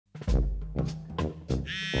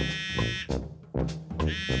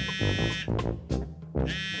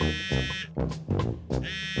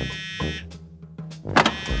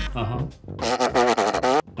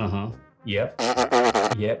Yep.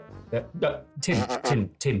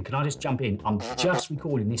 Tim, can I just jump in? I'm just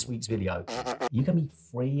recording this week's video. You can be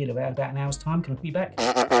free in about an hour's time. Can I call you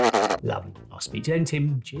back? Lovely. I'll speak to you then,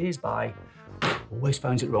 Tim. Cheers, bye. Always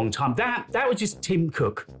phones at the wrong time. That was just Tim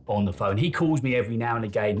Cook on the phone. He calls me every now and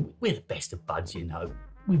again. We're the best of buds, you know.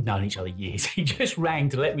 We've known each other years. He just rang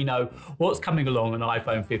to let me know what's coming along on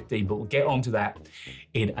iPhone 15, but we'll get onto that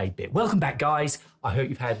in a bit. Welcome back, guys. I hope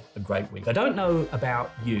you've had a great week. I don't know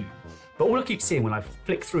about you, but all I keep seeing when I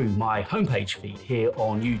flick through my homepage feed here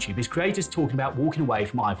on YouTube is creators talking about walking away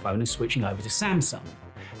from iPhone and switching over to Samsung.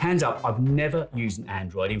 Hands up, I've never used an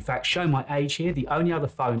Android. In fact, show my age here, the only other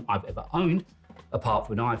phone I've ever owned, apart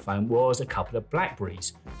from an iPhone, was a couple of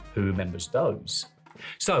BlackBerries. Who remembers those?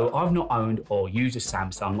 So I've not owned or used a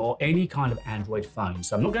Samsung or any kind of Android phone.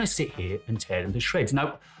 So I'm not going to sit here and tear them to shreds.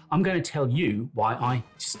 No, I'm going to tell you why I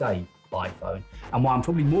stay iPhone and why I'm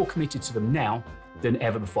probably more committed to them now than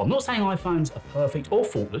ever before. I'm not saying iPhones are perfect or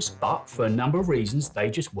faultless, but for a number of reasons, they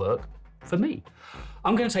just work for me.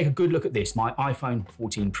 I'm going to take a good look at this, my iPhone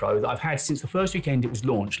 14 Pro that I've had since the first weekend it was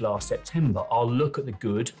launched last September. I'll look at the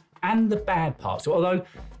good and the bad parts. So although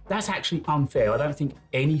that's actually unfair, I don't think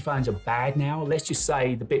any phones are bad now. Let's just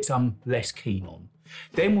say the bits I'm less keen on.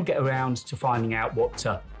 Then we'll get around to finding out what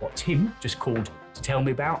Tim just called to tell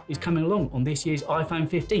me about is coming along on this year's iPhone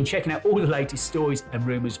 15, checking out all the latest stories and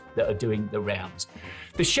rumours that are doing the rounds.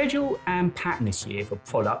 The schedule and pattern this year for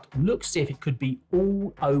product looks as if it could be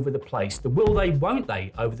all over the place. The will they, won't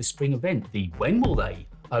they over the spring event, the when will they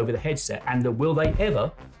over the headset, and the will they ever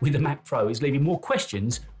with the Mac Pro is leaving more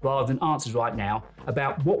questions rather than answers right now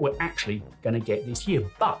about what we're actually going to get this year.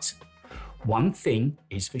 But one thing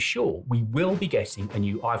is for sure, we will be getting a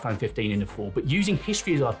new iPhone 15 in the fall, but using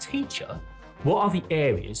history as our teacher, what are the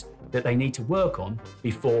areas that they need to work on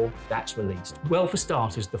before that's released? Well, for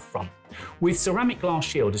starters, the front. With ceramic glass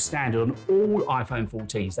shield as standard on all iPhone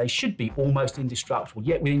 14s, they should be almost indestructible,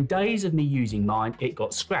 yet within days of me using mine, it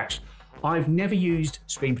got scratched. I've never used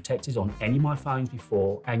screen protectors on any of my phones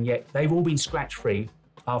before, and yet they've all been scratch-free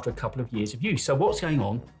after a couple of years of use. So what's going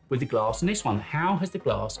on with the glass on this one? How has the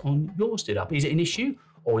glass on yours stood up? Is it an issue,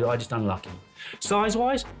 or was I just unlucky?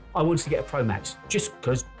 Size-wise, I wanted to get a Pro Max just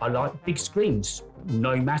because I like big screens,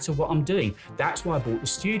 no matter what I'm doing. That's why I bought the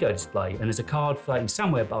studio display, and there's a card floating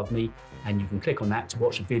somewhere above me, and you can click on that to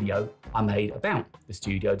watch a video I made about the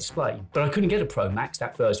studio display. But I couldn't get a Pro Max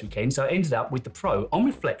that first weekend, so I ended up with the Pro. On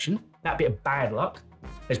reflection, that bit of bad luck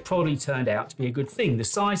has probably turned out to be a good thing. The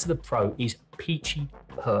size of the Pro is peachy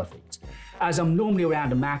perfect. As I'm normally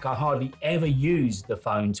around a Mac, I hardly ever use the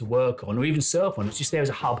phone to work on or even surf on. It's just there as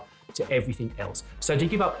a hub to everything else. So to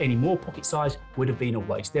give up any more pocket size would have been a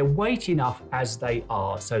waste. They're weighty enough as they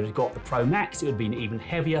are. So to have got the Pro Max, it would have been even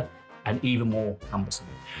heavier and even more cumbersome.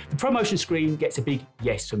 The ProMotion screen gets a big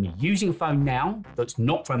yes from me. Using a phone now that's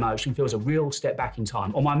not ProMotion feels a real step back in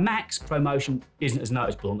time. On my Macs, ProMotion isn't as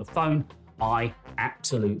noticeable. On the phone, I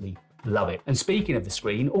absolutely love it. And speaking of the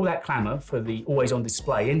screen, all that clamour for the always on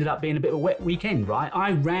display ended up being a bit of a wet weekend, right?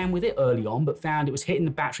 I ran with it early on, but found it was hitting the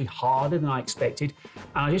battery harder than I expected,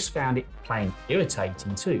 and I just found it plain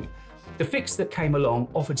irritating too. The fix that came along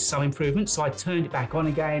offered some improvements, so I turned it back on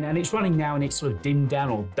again, and it's running now in its sort of dimmed down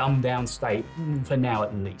or dumbed down state, for now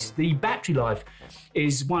at least. The battery life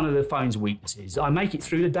is one of the phone's weaknesses. I make it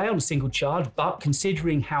through the day on a single charge, but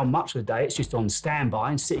considering how much of the day it's just on standby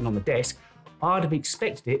and sitting on the desk, I'd have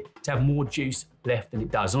expected it to have more juice left than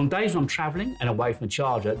it does. On days when I'm traveling and away from the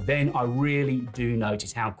charger, then I really do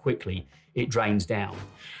notice how quickly it drains down.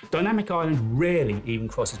 Dynamic Island rarely even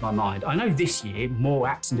crosses my mind. I know this year more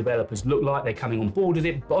apps and developers look like they're coming on board with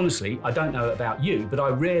it, but honestly, I don't know about you, but I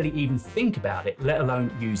rarely even think about it, let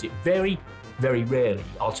alone use it. Very, very rarely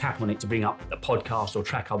I'll tap on it to bring up the podcast or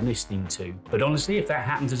track I'm listening to. But honestly, if that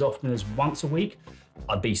happens as often as once a week,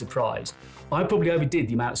 I'd be surprised. I probably overdid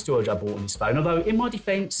the amount of storage I bought on this phone, although in my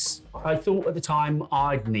defense, I thought at the time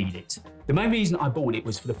I'd need it. The main reason I bought it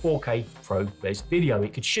was for the 4K ProRes video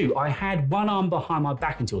it could shoot. I had one arm behind my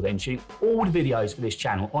back until then, shooting all the videos for this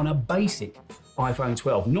channel on a basic iPhone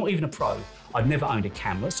 12, not even a Pro. I'd never owned a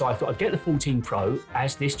camera, so I thought I'd get the 14 Pro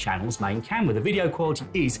as this channel's main camera. The video quality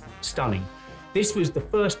is stunning. This was the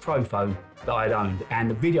first Pro phone that I'd owned, and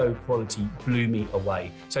the video quality blew me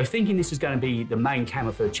away. So thinking this was going to be the main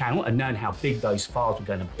camera for the channel and knowing how big those files were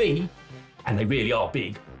going to be, and they really are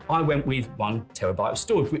big, I went with 1 terabyte of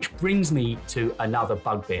storage, which brings me to another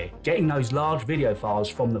bugbear. Getting those large video files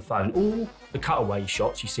from the phone. All the cutaway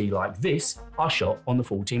shots you see like this are shot on the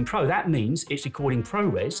 14 Pro. That means it's recording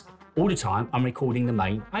ProRes all the time I'm recording the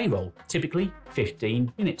main A-roll, typically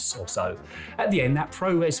 15 minutes or so. At the end, that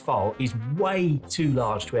ProRes file is way too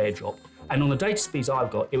large to airdrop, And on the data speeds I've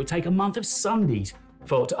got, it would take a month of Sundays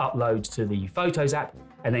for it to upload to the Photos app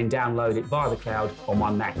and then download it via the cloud on my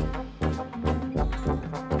Mac.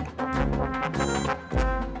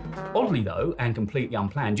 Oddly though, and completely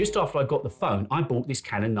unplanned, just after I got the phone, I bought this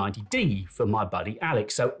Canon 90D for my buddy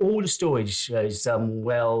Alex. So all the storage is,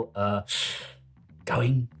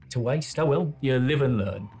 going to waste. Oh well, you live and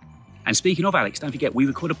learn. And speaking of Alex, don't forget, we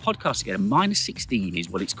record a podcast together. Minus 16 is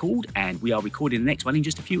what it's called, and we are recording the next one in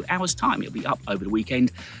just a few hours' time. It'll be up over the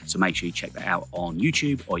weekend, so make sure you check that out on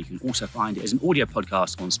YouTube, or you can also find it as an audio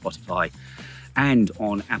podcast on Spotify and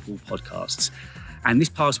on Apple Podcasts. And this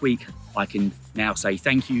past week, I can now say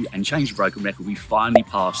thank you and change the broken record. We finally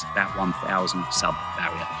passed that 1,000 sub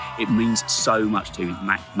barrier. It means so much to me.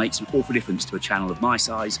 It makes an awful difference to a channel of my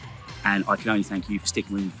size. And I can only thank you for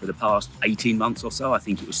sticking with me for the past 18 months or so. I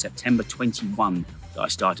think it was September 21 that I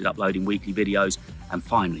started uploading weekly videos. And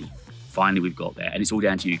finally we've got there. And it's all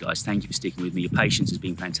down to you guys. Thank you for sticking with me. Your patience has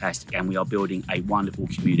been fantastic. And we are building a wonderful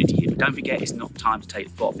community here. But don't forget, it's not time to take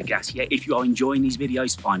the foot off the gas yet. If you are enjoying these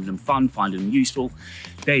videos, finding them fun, finding them useful,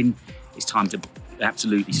 then it's time to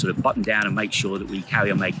absolutely sort of button down and make sure that we carry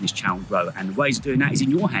on making this channel grow. And the ways of doing that is in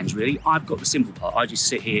your hands, really. I've got the simple part. I just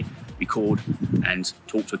sit here, record and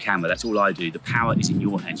talk to a camera. That's all I do. The power is in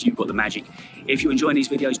your hands. You've got the magic. If you're enjoying these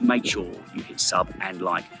videos, make sure you hit sub and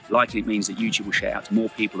like. Liking it means that YouTube will share out to more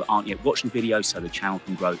people that aren't yet watching the videos, so the channel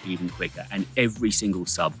can grow even quicker. And every single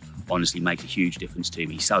sub honestly makes a huge difference to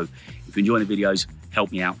me. So if you're enjoying the videos,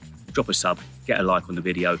 help me out. Drop a sub, get a like on the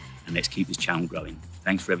video, and let's keep this channel growing.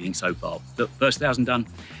 Thanks for everything so far. Look, first 1,000 done,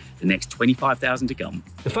 the next 25,000 to come.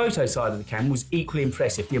 The photo side of the camera was equally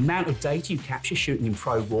impressive. The amount of data you capture shooting in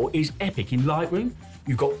Pro RAW is epic. In Lightroom,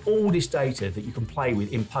 you've got all this data that you can play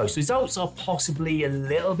with in post. Results are possibly a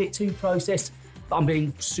little bit too processed, but I'm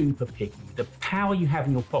being super picky. The power you have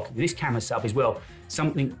in your pocket with this camera sub is, well,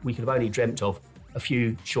 something we could have only dreamt of a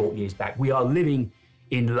few short years back. We are living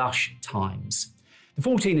in lush times. The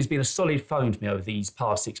 14 has been a solid phone for me over these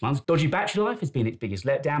past 6 months. Dodgy battery life has been its biggest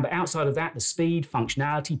letdown, but outside of that, the speed,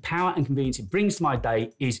 functionality, power and convenience it brings to my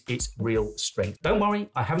day is its real strength. Don't worry,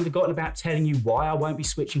 I haven't forgotten about telling you why I won't be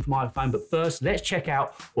switching from iPhone, but first, let's check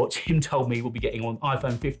out what Tim told me we'll be getting on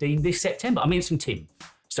iPhone 15 this September. I mean, it's from Tim,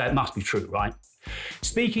 so it must be true, right?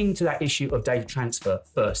 Speaking to that issue of data transfer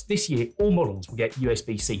first, this year all models will get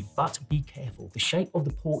USB-C, but be careful, the shape of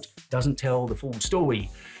the port doesn't tell the full story.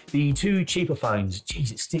 The two cheaper phones,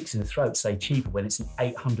 geez, it sticks in the throat to say cheaper when it's an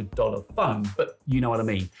 $800 phone, but you know what I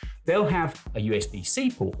mean. They'll have a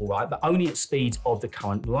USB-C port, all right, but only at speeds of the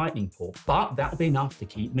current Lightning port. But that'll be enough to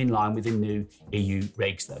keep them in line with the new EU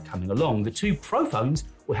regs that are coming along. The two Pro phones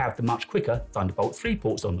will have the much quicker Thunderbolt 3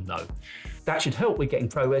 ports on them though. That should help with getting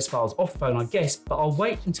ProRes files off the phone, I guess, but I'll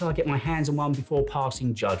wait until I get my hands on one before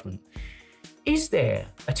passing judgment. Is there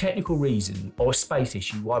a technical reason or a space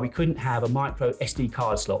issue why we couldn't have a micro SD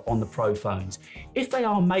card slot on the Pro phones? If they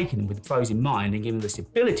are making them with the pros in mind and giving us the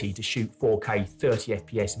ability to shoot 4K 30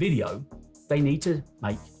 FPS video, they need to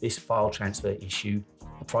make this file transfer issue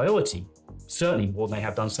a priority. Certainly more than they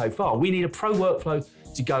have done so far. We need a Pro workflow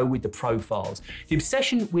to go with the Pro files. The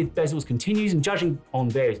obsession with bezels continues, and judging on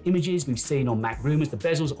various images we've seen on MACRUMORS, the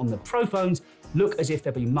bezels on the Pro phones look as if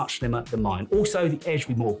they'll be much slimmer than mine. Also, the edge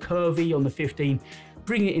will be more curvy on the 15,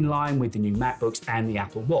 bringing it in line with the new MacBooks and the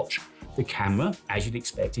Apple Watch. The camera, as you'd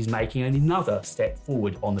expect, is making another step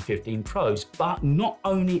forward on the 15 Pros, but not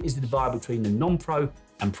only is the divide between the non-Pro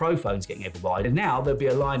and Pro phones getting ever wider, now there'll be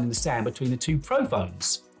a line in the sand between the two Pro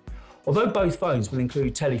phones. Although both phones will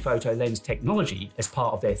include telephoto lens technology as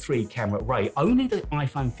part of their 3-camera array, only the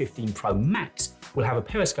iPhone 15 Pro Max will have a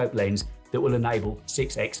periscope lens that will enable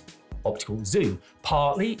 6x optical zoom.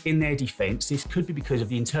 Partly in their defense, this could be because of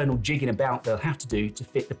the internal jigging about they'll have to do to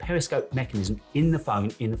fit the periscope mechanism in the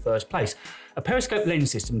phone in the first place. A periscope lens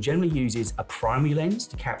system generally uses a primary lens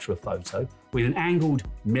to capture a photo with an angled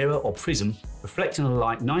mirror or prism reflecting the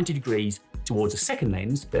light 90 degrees towards a second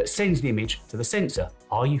lens that sends the image to the sensor.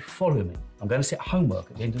 Are you following me? I'm going to set homework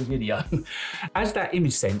at the end of the video. As that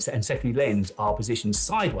image sensor and secondary lens are positioned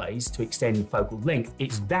sideways to extend focal length,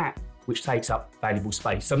 it's that which takes up valuable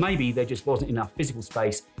space. So maybe there just wasn't enough physical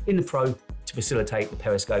space in the Pro to facilitate the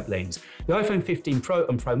periscope lens. The iPhone 15 Pro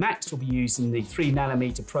and Pro Max will be using the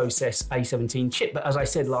 3nm process A17 chip, but as I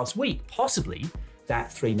said last week, possibly that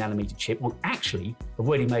 3nm chip will actually have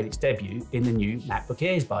already made its debut in the new MacBook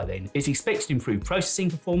Airs by then. It's expected to improve processing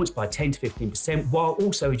performance by 10 to 15% while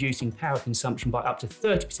also reducing power consumption by up to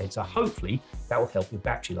 30%, so hopefully that will help with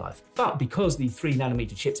battery life. But because the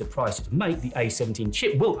 3nm chips are pricey to make, the A17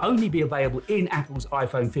 chip will only be available in Apple's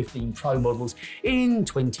iPhone 15 Pro models in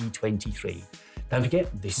 2023. Don't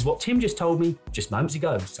forget, this is what Tim just told me just moments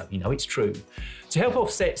ago, so you know it's true. To help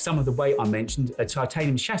offset some of the weight I mentioned, a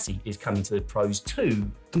titanium chassis is coming to the Pros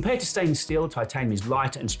too. Compared to stainless steel, titanium is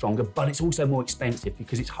lighter and stronger, but it's also more expensive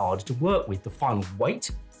because it's harder to work with. The final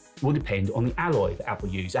weight will depend on the alloy that Apple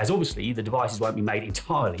use, as obviously the devices won't be made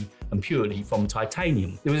entirely and purely from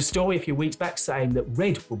titanium. There was a story a few weeks back saying that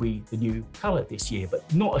red will be the new colour this year,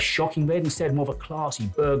 but not a shocking red, instead more of a classy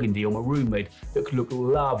burgundy or maroon red that could look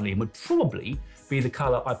lovely and would probably be the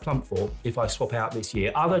colour I plump for if I swap out this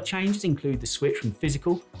year. Other changes include the switch from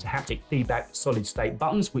physical to haptic feedback solid state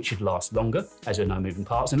buttons, which should last longer as there are no moving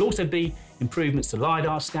parts, and also be improvements to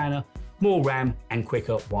LiDAR scanner, more RAM and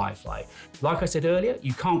quicker Wi-Fi. Like I said earlier,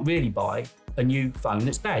 you can't really buy a new phone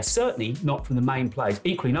that's bad, certainly not from the main players.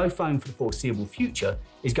 Equally, no phone for the foreseeable future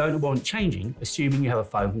is going to warrant changing, assuming you have a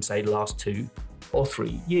phone from say the last 2 or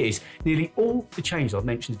 3 years. Nearly all the changes I've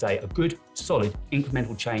mentioned today are good, solid,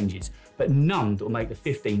 incremental changes, but none that will make the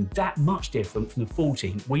 15 that much different from the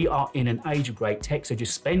 14. We are in an age of great tech, so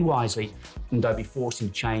just spend wisely and don't be forcing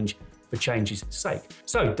to change for change's sake.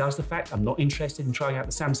 So does the fact I'm not interested in trying out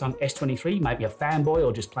the Samsung S23 make me a fanboy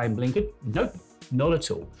or just plain blinkered? Nope. Not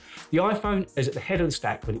at all. The iPhone is at the head of the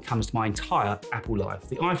stack when it comes to my entire Apple life.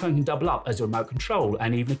 The iPhone can double up as a remote control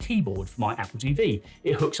and even a keyboard for my Apple TV.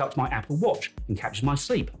 It hooks up to my Apple Watch and captures my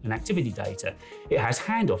sleep and activity data. It has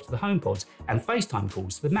handoff to the HomePods and FaceTime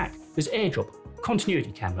calls to the Mac. There's AirDrop,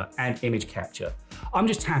 continuity camera and image capture. I'm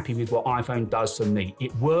just happy with what iPhone does for me.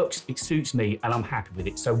 It works, it suits me, and I'm happy with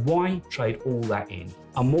it. So why trade all that in?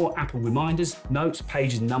 I'm more Apple reminders, notes,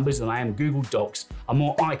 pages and numbers than I am Google Docs. I'm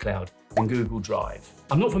more iCloud than Google Drive.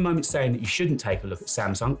 I'm not for a moment saying that you shouldn't take a look at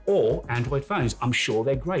Samsung or Android phones. I'm sure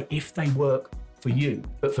they're great if they work for you.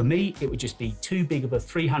 But for me, it would just be too big of a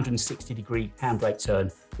 360-degree handbrake turn.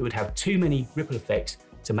 It would have too many ripple effects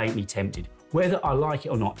to make me tempted. Whether I like it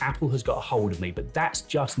or not, Apple has got a hold of me, but that's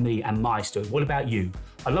just me and my story. What about you?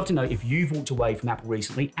 I'd love to know if you've walked away from Apple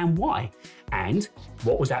recently and why. And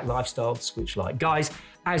what was that lifestyle switch like? Guys,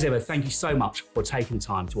 as ever, thank you so much for taking the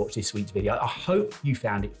time to watch this week's video. I hope you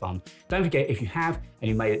found it fun. Don't forget, if you have and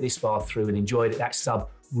you made it this far through and enjoyed it, that sub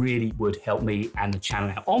really would help me and the channel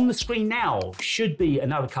out. On the screen now should be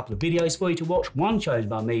another couple of videos for you to watch, one chosen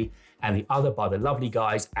by me and the other by the lovely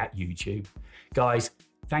guys at YouTube. Guys,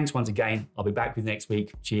 thanks once again. I'll be back with you next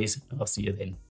week. Cheers, and I'll see you then.